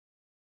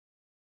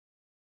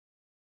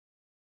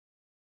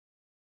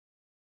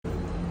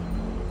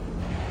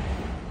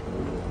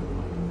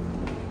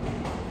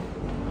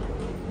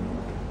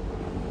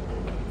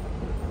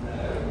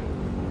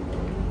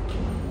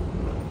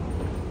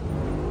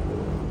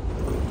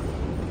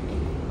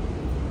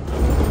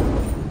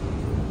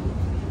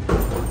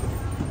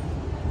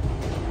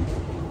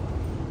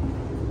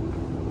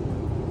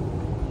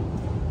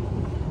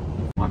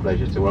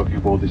pleasure to welcome you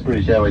aboard this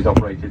British Airways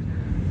operated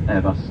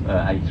Airbus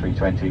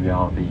A320. We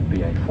are the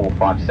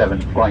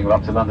BA457 flying you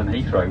up to London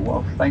Heathrow.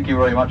 Well, thank you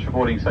very much for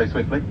boarding so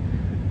swiftly.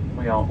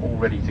 We are all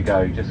ready to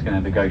go, just going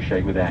to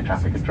negotiate with air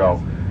traffic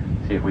control,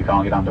 see if we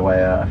can't get underway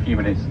a few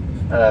minutes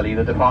early.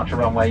 The departure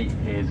runway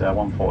is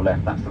 14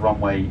 left, that's the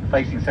runway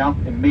facing south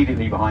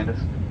immediately behind us.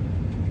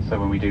 So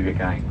when we do get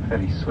going,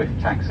 fairly swift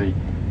taxi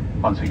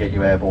once we get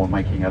you airborne,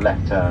 making a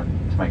left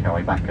turn to make our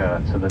way back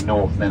to the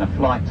north, and then a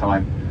flight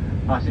time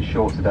nice and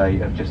short today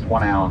of just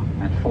 1 hour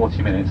and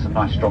 40 minutes, some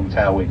nice strong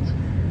tailwinds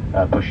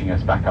pushing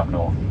us back up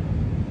north.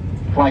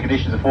 Flying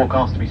conditions are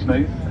forecast to be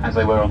smooth as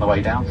they were on the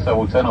way down, so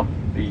we'll turn off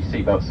the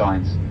seatbelt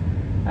signs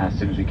as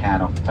soon as we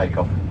can after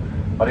takeoff.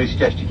 I do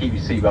suggest you keep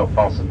your seatbelt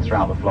fastened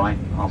throughout the flight.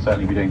 I'll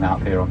certainly be doing that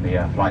up here on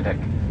the flight deck.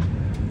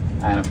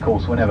 And of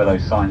course, whenever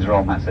those signs are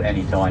on, that's at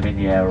any time in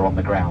the air or on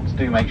the ground.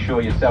 Do make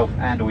sure yourself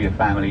and all your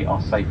family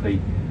are safely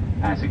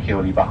and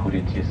securely buckled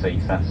into your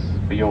seats. That's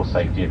for your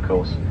safety, of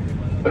course,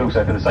 but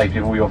also for the safety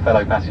of all your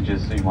fellow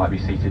passengers who might be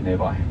seated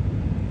nearby.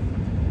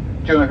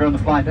 Joining me on the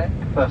flight deck,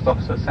 First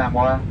Officer Sam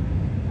Wire.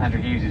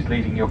 Andrew Hughes is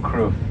leading your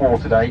crew of 4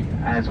 today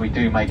as we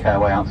do make our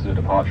way out to the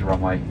departure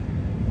runway.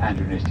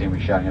 Andrew and his team will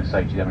be showing a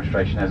safety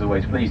demonstration. As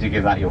always, please do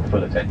give that your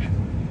full attention.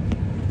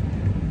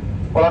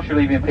 Well, I shall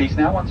leave you in peace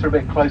now. Once we're a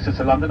bit closer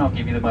to London, I'll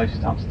give you the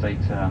most up-to-date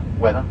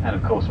weather and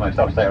of course most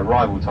up-to-date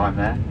arrival time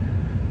there.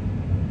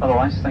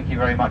 Otherwise, thank you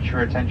very much for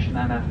your attention,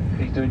 and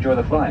please do enjoy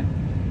the flight.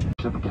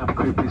 Cabin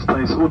crew, please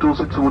place all doors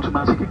into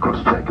automatic and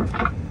cross-check.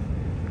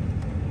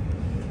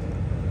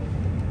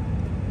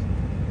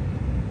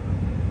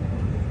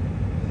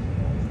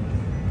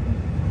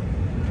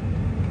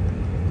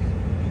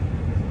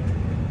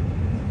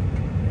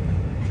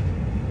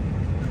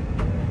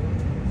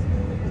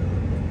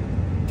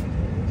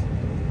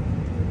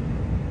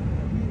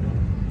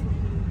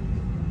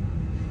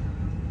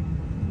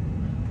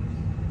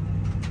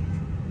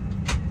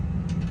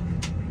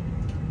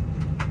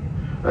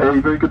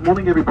 A very good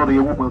morning everybody,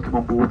 a warm welcome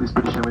on board this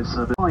British Airways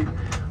service. Hi,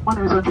 my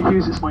name is Andrew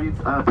Hughes. It's my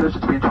pleasure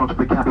to be in charge of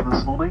the cabin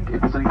this morning. If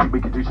there's anything we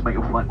can do to make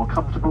your flight more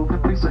comfortable,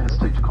 then please don't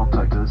hesitate to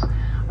contact us.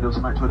 I'd also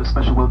like to add a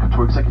special welcome to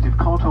our executive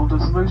card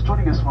holders and those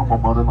joining us from our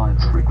Model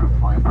Alliance frequent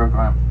flyer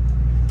programme.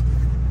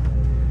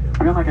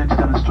 We are now going to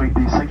demonstrate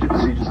the safety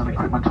procedures and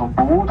equipment on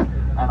board,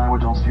 and I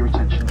would ask for your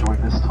attention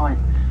during this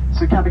time.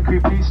 So cabin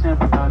crew, please stand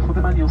prepared for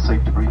the manual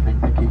safety briefing.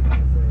 Thank you.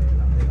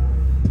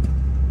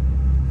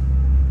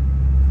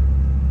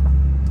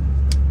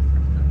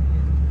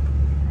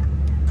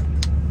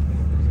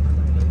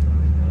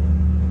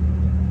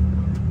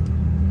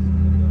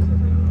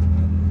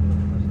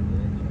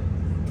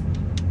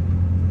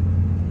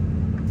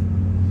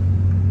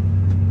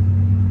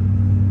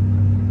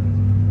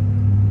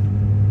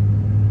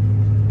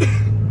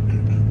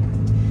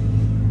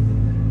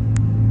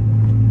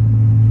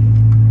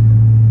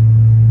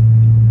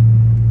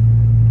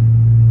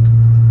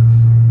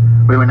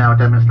 We will now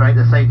demonstrate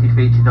the safety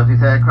features of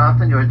this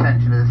aircraft, and your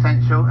attention is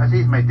essential as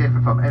these may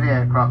differ from any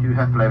aircraft you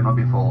have flown on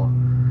before.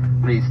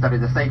 Please study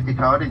the safety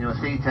card in your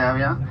seat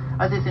area,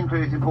 as this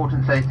includes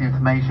important safety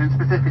information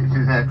specific to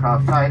this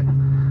aircraft type,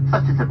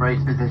 such as the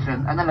brace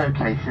position and the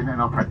location and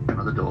operation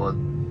of the door.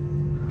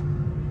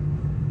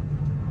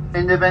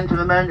 In the event of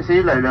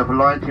emergency, low-level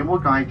lighting will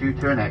guide you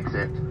to an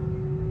exit.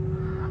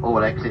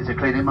 All exits are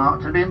clearly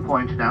marked and being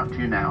pointed out to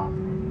you now.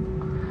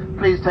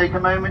 Please take a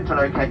moment to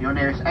locate your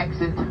nearest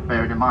exit,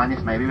 bearing in mind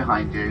this may be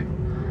behind you.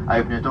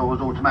 Opening the doors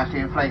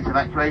automatically inflates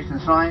evacuation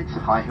slides.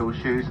 High heel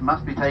shoes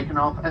must be taken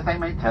off as they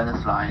may turn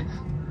the slides.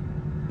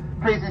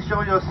 Please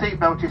ensure your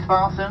seatbelt is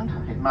fastened.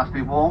 It must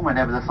be worn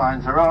whenever the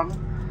signs are on.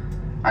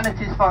 And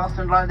it is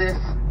fastened like this,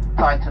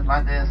 tightened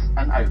like this,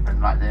 and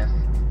opened like this.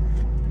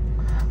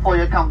 For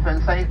your comfort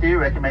and safety, we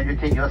recommend you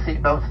keep your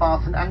seatbelts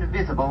fastened and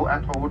visible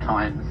at all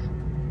times.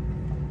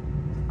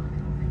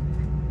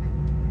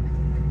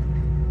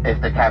 If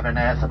the cabin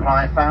air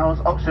supply fails,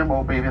 oxygen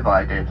will be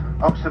provided.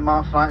 Oxygen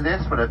masks like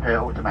this will appear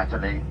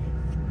automatically.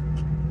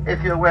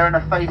 If you're wearing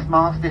a face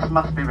mask, this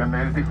must be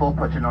removed before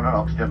putting on an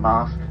oxygen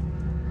mask.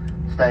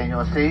 Stay in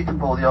your seat and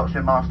pull the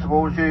oxygen mask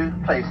towards you.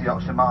 Place the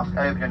oxygen mask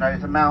over your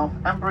nose and mouth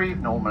and breathe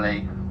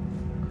normally.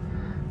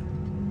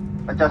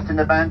 Adjusting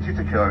the band to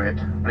secure it.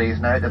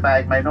 Please note the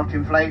bag may not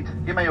inflate.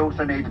 You may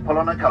also need to pull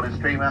on a coloured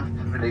streamer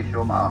to release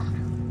your mask.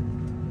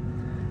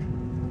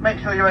 Make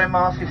sure your own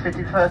mask is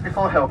fitted first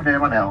before helping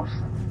anyone else.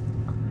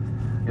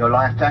 Your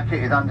life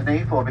jacket is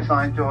underneath or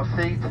beside your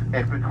seat.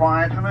 If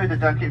required, remove the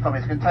jacket from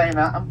its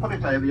container and put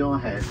it over your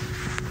head.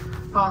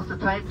 Pass the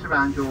tapes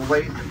around your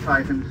waist and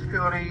tie them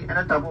securely in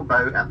a double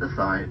bow at the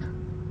side.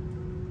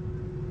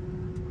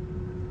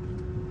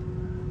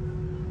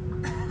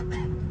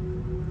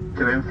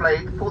 To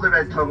inflate, pull the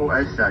red toggle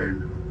as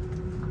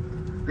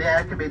shown. The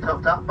air can be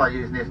topped up by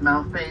using this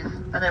mouthpiece,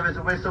 and there is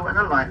a whistle and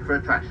a light for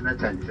attraction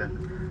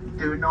attention.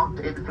 Do not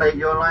inflate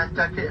your life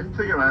jacket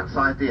until you're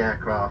outside the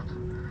aircraft.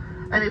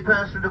 Any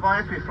personal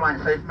device with flight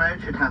safe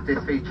mode should have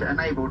this feature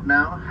enabled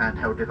now.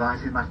 Handheld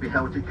devices must be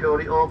held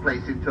securely or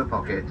placed into a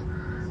pocket.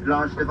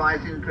 Large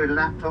devices, including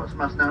laptops,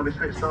 must now be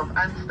switched off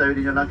and stowed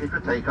in your luggage for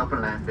takeoff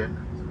and landing.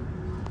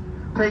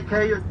 take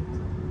care.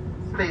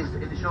 Please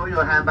ensure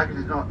your hand baggage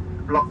does not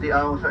block the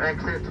aisles for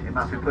exit. It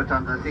must be put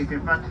under the seat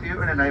in front of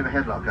you in an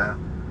overhead locker.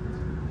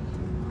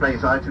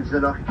 Place items in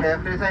the locker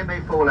carefully as they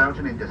may fall out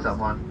and injure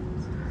someone.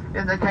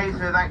 In the case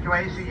of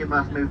evacuation, you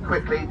must move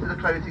quickly to the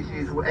closest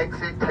usable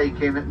exit,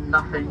 taking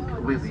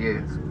nothing with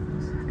you.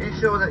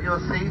 Ensure that your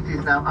seat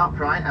is now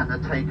upright and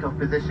the take-off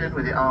position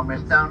with the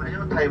armrest down and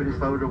your table is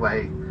folded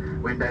away.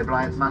 Window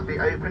blinds must be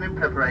open in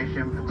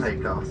preparation for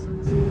take-off.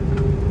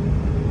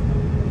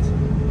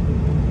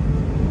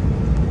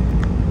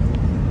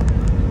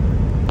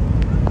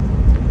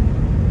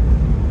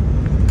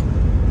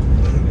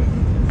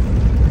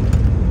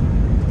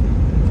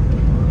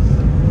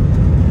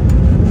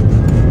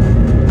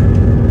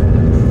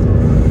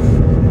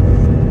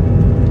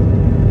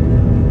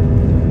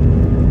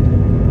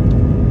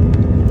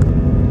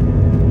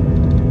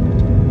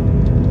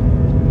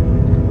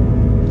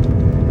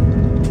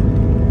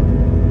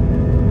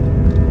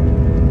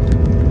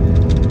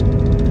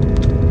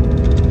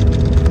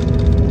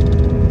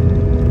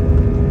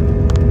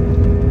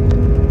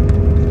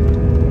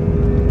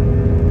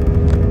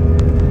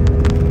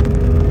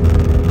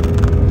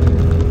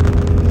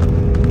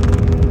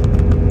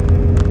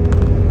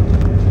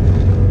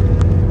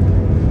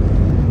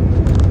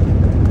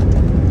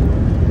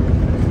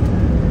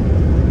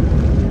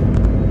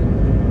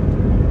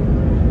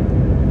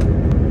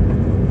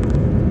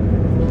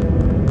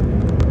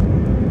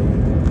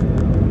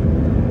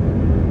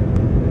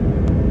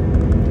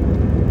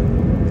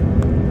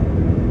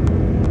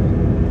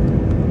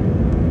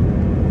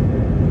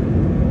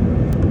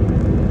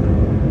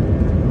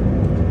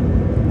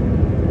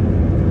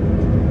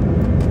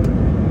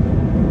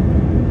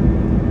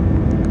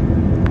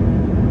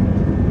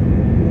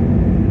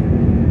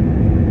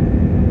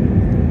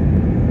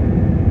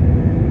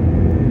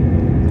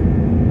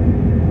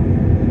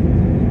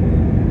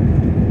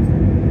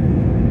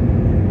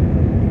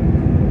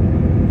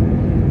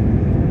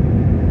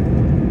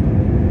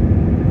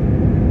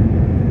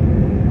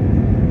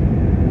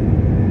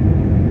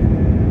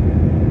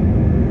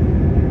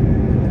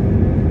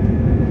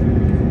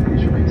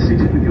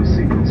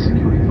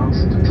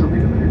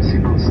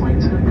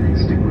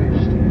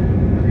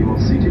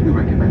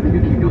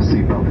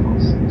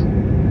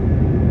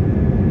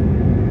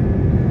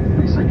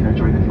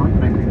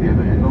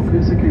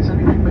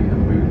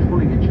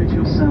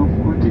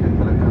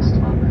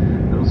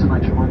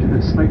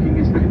 Smoking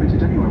is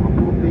prohibited anywhere on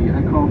board the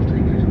aircraft,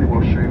 including the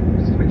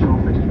washrooms, which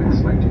are fitted with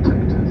smoke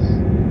detectors.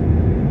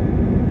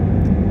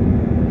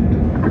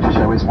 British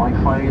Airways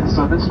Wi-Fi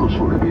service will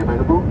shortly be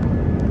available.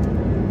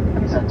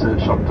 Please enter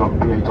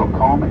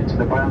shop.ba.com into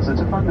the browser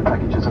to find the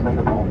packages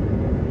available.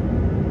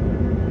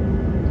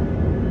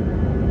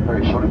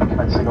 Very shortly we're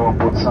commencing our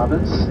onboard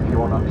service. If you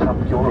want to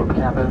come to Europe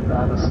cabin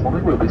this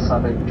morning, we'll be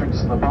serving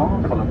drinks in the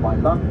bar, followed by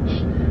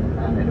lunch.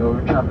 And in your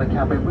travelling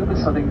cabin, we'll be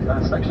serving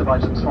a selection of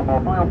items from our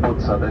My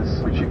Onboard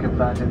service, which you can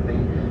find in the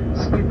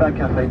Speedback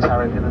Cafe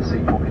tariff in the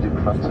seat pocket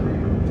in front of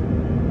you.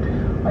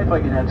 I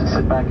invite you now to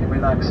sit back and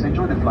relax and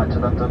enjoy the flight to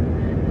London.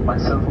 If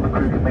myself or the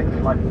crew can make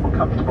the flight more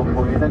comfortable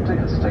for you, then don't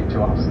hesitate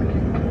to ask the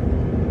king.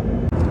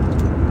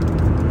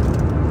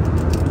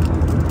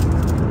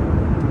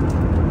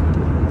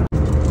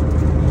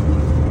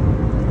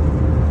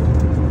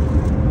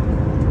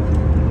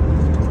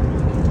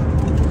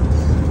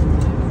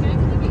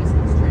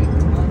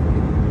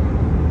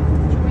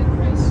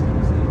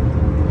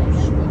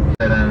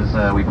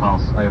 We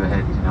pass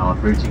overhead in our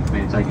routing for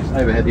me to take us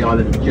overhead the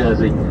island of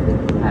Jersey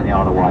and the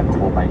Isle of Wight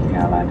before making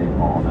our landing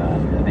on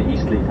the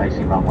easterly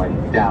facing runway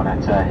down at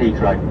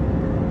Heathrow.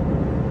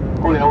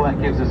 All in all,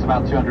 that gives us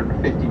about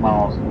 250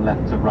 miles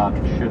left to run.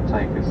 It should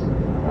take us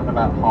around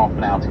about half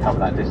an hour to cover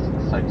that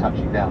distance, so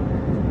touching down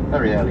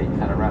very early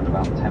at around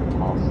about 10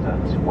 past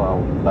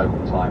 12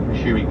 local time,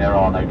 assuming there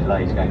are no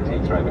delays going to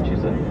Heathrow, which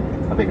is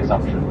a big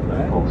assumption,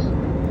 of course.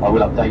 I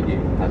will update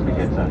you as we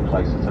get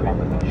closer to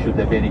London, should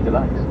there be any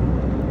delays.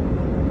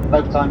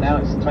 Local time now,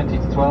 it's 20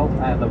 to 12,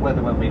 and the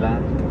weather when we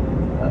land,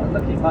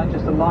 looking like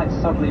just a light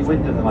southerly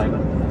wind at the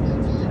moment.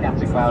 Some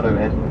scattered cloud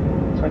overhead,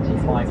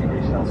 25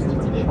 degrees Celsius,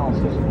 with a chance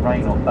of some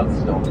rain or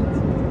thunderstorms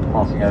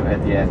passing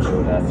overhead the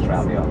airfield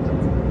throughout the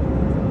afternoon.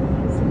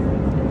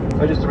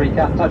 So just to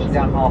recap, touching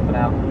down half an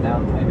hour now,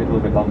 maybe a little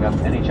bit longer.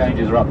 Any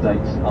changes or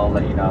updates, I'll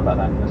let you know about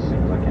that as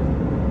soon as I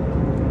can.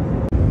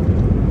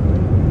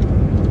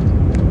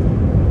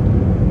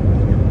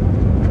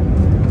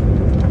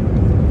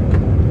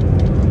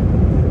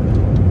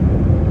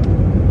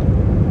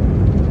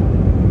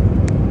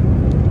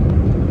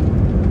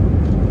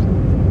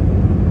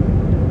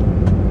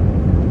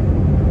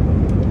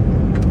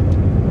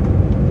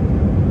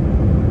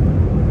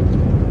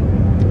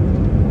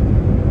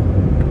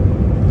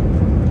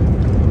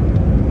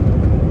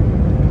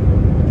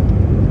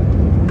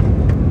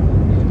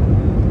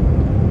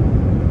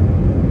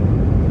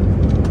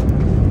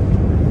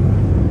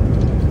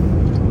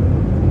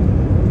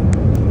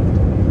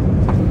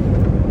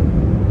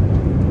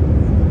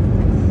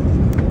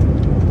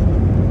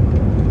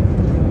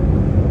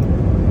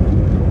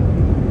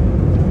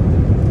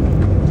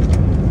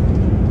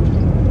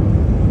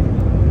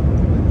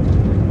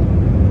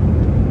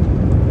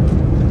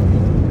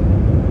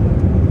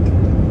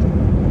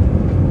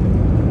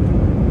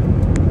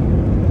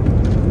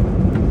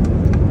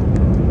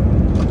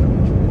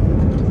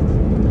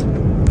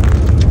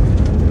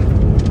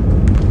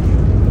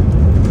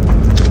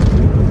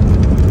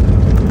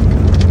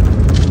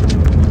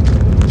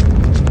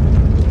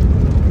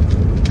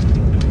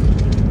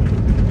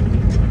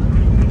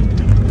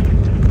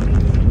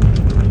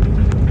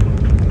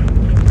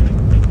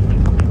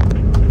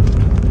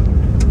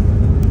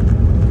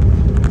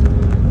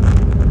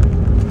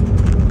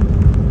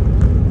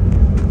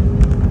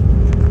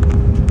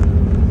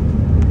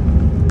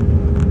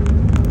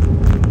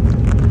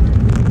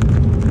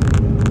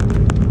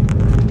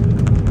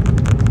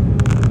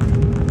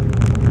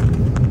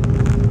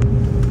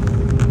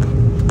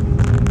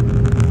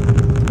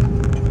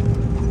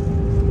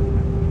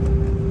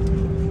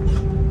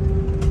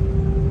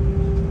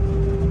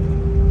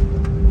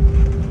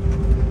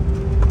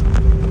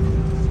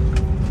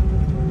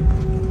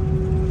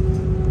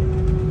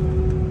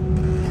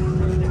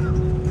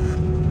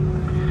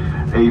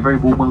 A very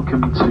warm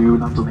welcome to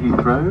London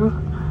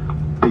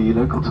Heathrow. The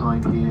local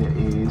time here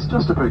is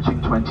just approaching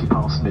 20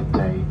 past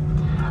midday.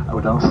 I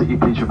would ask that you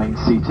please remain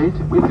seated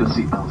with your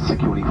seatbelts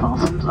securely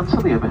fastened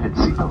until the overhead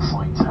seatbelt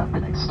signs have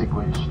been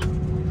extinguished.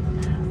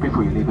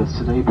 Before you leave us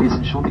today, please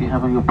ensure that you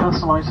have all your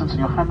personal items and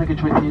your hand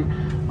luggage with you,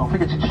 not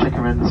forgetting to check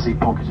around the seat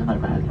pocket and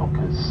overhead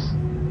lockers.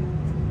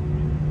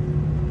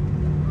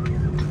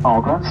 Our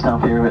ground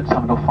staff here at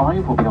Terminal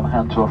 5 will be on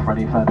hand to offer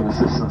any further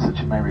assistance that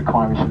you may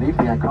require as you leave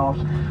the aircraft.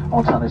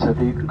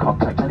 Alternatively, you can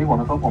contact any one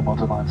of our One World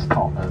Alliance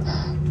partners.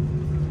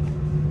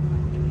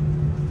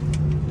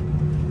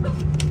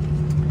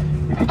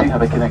 If you do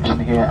have a connection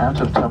here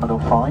out of Terminal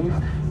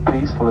 5,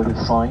 please follow the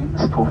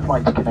signs for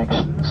flight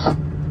connections.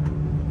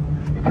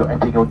 If you're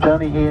ending your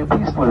journey here,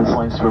 please follow the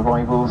signs to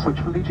arrivals,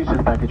 which will lead you to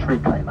the baggage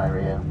reclaim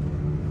area.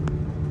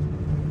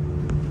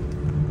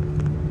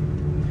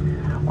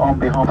 On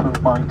behalf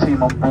of my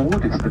team on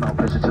board, it's been our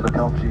pleasure to look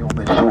after you on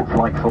this short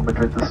flight from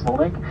Madrid this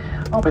morning.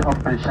 On behalf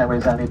of British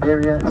Airways and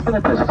Iberia, it's been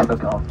a pleasure to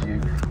look after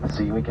you. I'll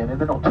see you again in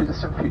the not too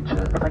distant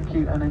future. Thank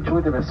you and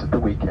enjoy the rest of the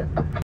weekend.